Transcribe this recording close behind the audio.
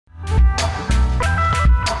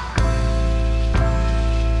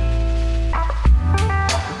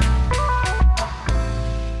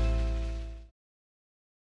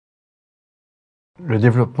Le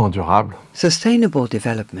développement durable, sustainable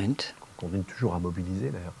development qu'on continue toujours à mobiliser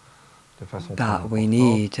d'ailleurs, de façon that we très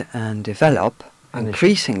need and develop, Un échec.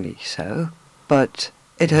 increasingly so, but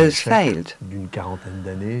it has failed. d'une quarantaine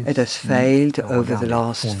d'années. It has si failed on over the regarde les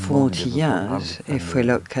last fondements du 40 développement years. durable, If we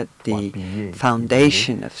look at trois the piliers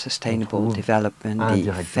foundation of sustainable trouve development, the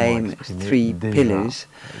indirectement famous exprimés 3 déjà pillars,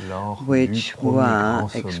 lors du which premier were grand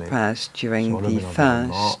sommet expressed sur during l'homme et the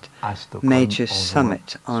l'environnement first à Stockholm major en juin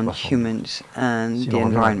summit on 72. humans and Si the l'on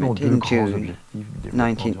revient maintenant aux environment deux in grands June objectifs du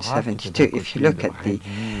développement durable, qui étaient 1972. d'un If you côté look de at the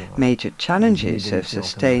réduire major challenges l'inégalité en of termes de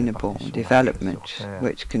sustainable répartition de la development, richesse sur Terre,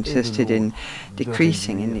 which et de consisted in l'autre, de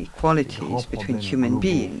decreasing réduire les inequalities grands between problèmes human globaux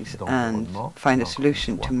beings and d'environnement, find a encore une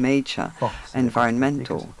solution fois, to major force est de constater que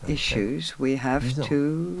environmental c'est un échec issues, we have évident.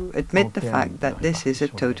 to En admit the termes fact de that this is a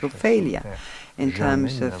répartition de total richesse sur failure. Terre, In jamais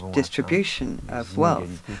terms nous of n'avons distribution atteint of les wealth,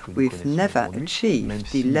 inégalités que nous we've connaissons never aujourd'hui, même achieved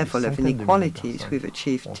si the des level of centaines de millions de inequalities personnes we've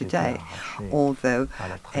achieved ont été today, arrachées although à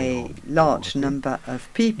la très a grande large pauvreté. number of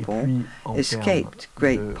Et people puis, en escaped termes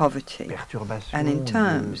great de poverty. perturbation, And in de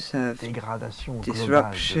terms of dégradation globale de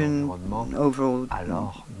disruption, l'environnement, overall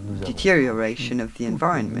alors nous avons deterioration franchi of the toutes les lignes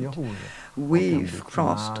environment, rouges. we've En termes de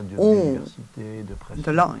crossed climat, de all biodiversité, de pression the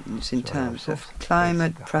lines in sur les terms of ressources,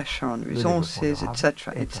 climate, etc. pressure on Le développement resources, durable etc.,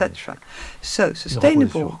 est un etc. échec. So sustainable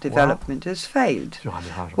quoi? development has failed. Sur un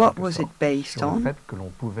mirage, en What quelque was it sorte, based sur le on? fait que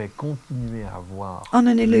l'on pouvait continuer à avoir On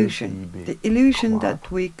an le illusion, PIB the illusion croître,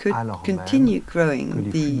 that we could alors continue même que growing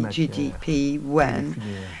les flux de the matière GDP et les when flux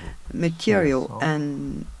d'énergie material sous-jacents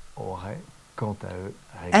and auraient, quant à eux,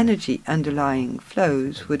 régressé. energy underlying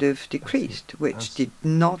flows would have decreased, which did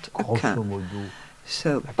not occur. Grosso modo,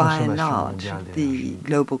 So, la by and consommation large, mondiale the d'énergie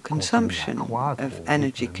global continue à consumption croître of au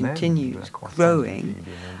energy rythme même de continues la croissance du growing PIB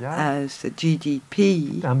mondial. as the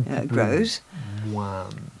GDP Un petit peu grows. moins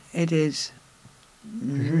It is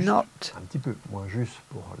juste, not un petit peu moins juste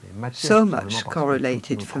pour les matières, so tout much simplement parce que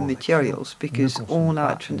correlated toutes nos for transactions materials because ne consomment all our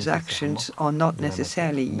pas transactions nécessairement are not de la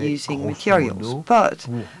necessarily matière. Mais using grosso materials, modo, but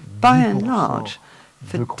pour by and 10% large,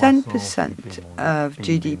 for de croissance 10% du PIB of PIB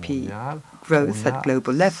GDP mondial, growth on a at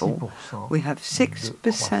global level, 6% we have de 6%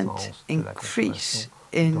 croissance de la increase consommation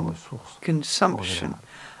de in ressources en consumption général.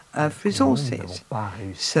 of Donc, nous n'avons resources. pas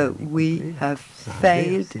réussi à So we découpler, have à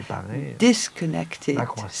failed, séparer disconnected, la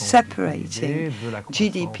croissance du separating PIB de la croissance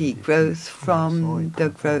GDP des growth flux from sous-jacents, et the très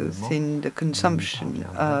growth probablement, in the consumption n'y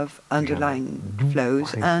parviendrons of underlying jamais.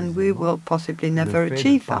 flows, D'où and we will précisément possibly le never fait de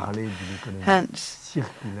achieve that. parler d'une économie Hence,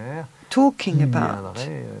 circulaire talking qui about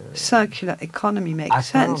viendrait circular economy makes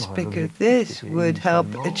sense atteindre because l'objectif this qui était would help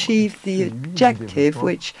initialement achieve the celui du objective développement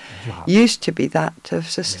which durable. used to be that of Mais encore,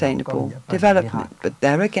 il sustainable n'y a pas de development. miracle. But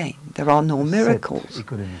there again, there are no Cette miracles.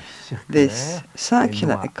 économie This circulaire, elle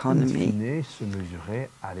circular doit, in economy fine, se mesurer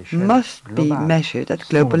à l'échelle must be globale. measured at Son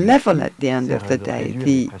global level at the end of serait the de day. réduire The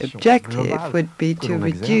les pressions objective globales would be que to l'on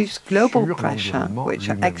reduce exerce global sur pressure l'environnement which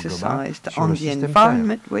are lui-même global, exercised sur on le the système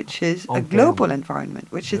environment, which is en a termes global environment,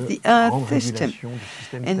 which is de the Earth grande system, régulation du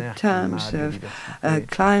système in Terre, terms climat, of biodiversité,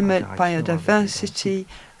 climate, interaction avec les biodiversity,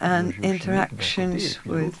 and géochimiques d'un côté, et interactions puis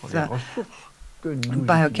de with l'autre, les ressources que nous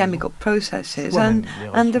biochemical utilisons processes soi-même,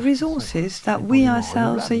 and the les ressources qui resources sont that we prétendument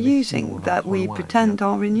ourselves are renouvelables, mais si on using, va that trop we loin, eh pretend bien,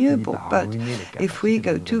 are on finit renewable. par But ruiner les if we capacités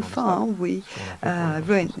go de too renouvellement far, de stock, we ce qu'on a fait pour les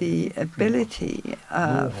ruin ressources the énergétiques, ability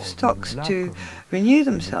non of stocks to renouvelables, renew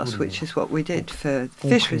comme themselves, les which is what we did Donc, for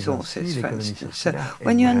fish comprise resources, ainsi, for l'économie instance. So circulaire est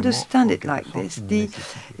when you vraiment, understand en it like quelque sorte, this, une the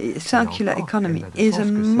nécessité. circular Et encore, economy elle n'a de is sens a que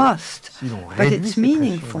must, si l'on but réduit it's ces pressions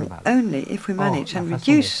meaningful globales. only if we Or, manage la and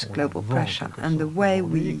façon reduce dont on la global vend, en pressure. quelque And the sorte, way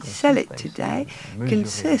aujourd'hui, we sell it consiste à today essayer de mesurer les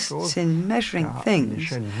consists choses in measuring qu'à une things,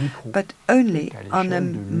 échelle micro, but only qu'à on a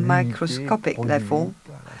l'échelle de l'unité microscopic level, produite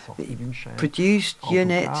à la sortie the d'une chaîne. produced En tout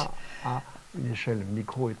unit cas, à une échelle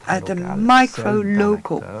micro et très at a locale,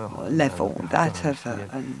 micro-local celle d'un acteur, level, d'un that opérateur of industriel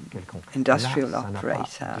an quelconque. industrial Là, ça n'a pas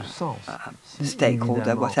operator, de sens. Si, stakeholder,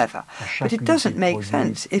 évidemment, whatever. à chaque But it unité doesn't make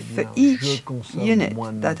produite, sense if eh for bien, je each consomme unit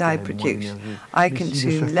moins de that I matière et moins produce, d'énergie. I Mais si de ce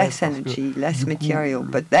consume fait, less parce que, energy, less du coup, material, le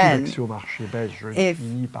but coût then d'accès au marché baisse, je if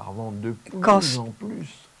finis par vendre de plus cost en plus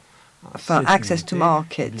for cette access to unité, eh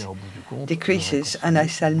market bien, au bout du compte, decreases j'aurai and I consommé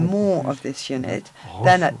sell beaucoup more plus of this de unit,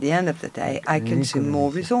 then at the ressources. end of the day Donc, I consume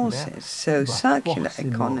more l'économie circulaire resources. So doit circular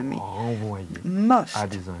forcément economy renvoyer must à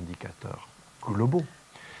des indicateurs globaux.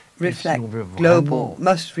 reflect Et si on veut global, vraiment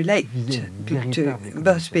must relate viser une to, véritable économie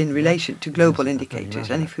must be in circulaire, relation to eh bien, global c'est un peu indicators. l'image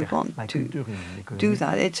de And la if we want to permaculture, une do économie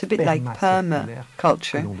that, it's a bit like permacirculaire que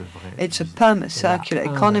permaculture. l'on devrait It's a viser. perma-circular Et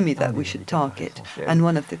là, economy un that des we should indicateurs target. essentiels, And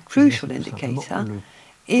one of the eh bien, crucial c'est tout simplement indicators le taux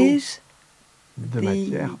is de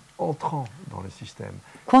matière entrant dans le système.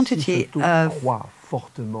 quantity Si ce taux of croît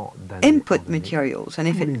fortement d'année en input année, materials, and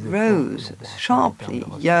if tous it les efforts grows que l'on pourra faire en sharply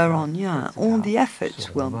termes de year recyclage, on year, etc., all the efforts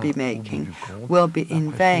seront we'll vains be au bout making du compte. will be La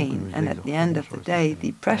in pression que vain, nous and at the end exercerons of sur the le day, système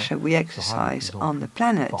the pressure we sera de exercise plus en on plus the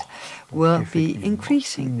planet forte. Donc, will be effectivement,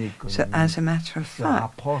 increasing. une So, économie as a matter of qui se fact,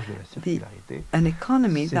 rapproche de la circularité, an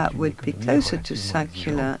economy c'est that une would be économie closer to relativement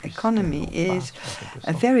circular exigeante, economy puisqu'elle is passe, en quelque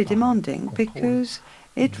sorte, very par un demanding contrôle because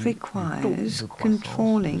it du taux requires de croissance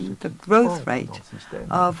controlling de ce the qui growth entre dans rate le système,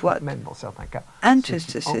 of what même dans certains cas, enters ce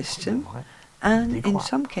the qui entre system, devrait and in décroître.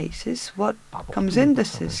 some cases what Pas pour comes tout, mais in pour the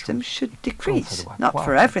certaines system choses. should Et quand ça decrease, doit not croître,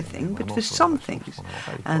 for on est everything, but vraiment for sur some des things. ressources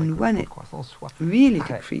fondamentales. Il faudrait And que le when taux de it croissance soit really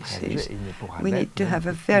très, très decreases, léger. Il ne pourra we need l'être to même have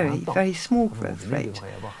a que pour un very, temps. very small À un moment growth donné, il rate. devrait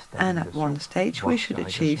y avoir And at stabilisation, one stage, voire we should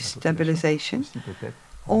régression achieve de la population, stabilization aussi peut-être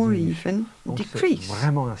or diminution. even Donc, c'est decrease.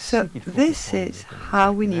 vraiment ainsi So qu'il faut this comprendre is l'économie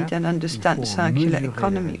how we circulaire. need and Il understand faut circular mesurer les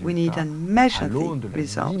economy. We need résultats and measure à l'aune the de la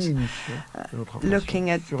results, diminution de notre pression looking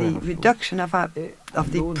at sur les the ressources reduction of et à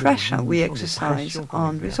the l'aune de la pressure we diminution des exercise pressions qu'on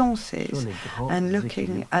on exerce sur resources, les grands and looking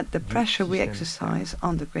équilibres at the du pressure we système exercise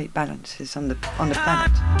on the great balances on the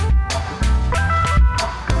planet.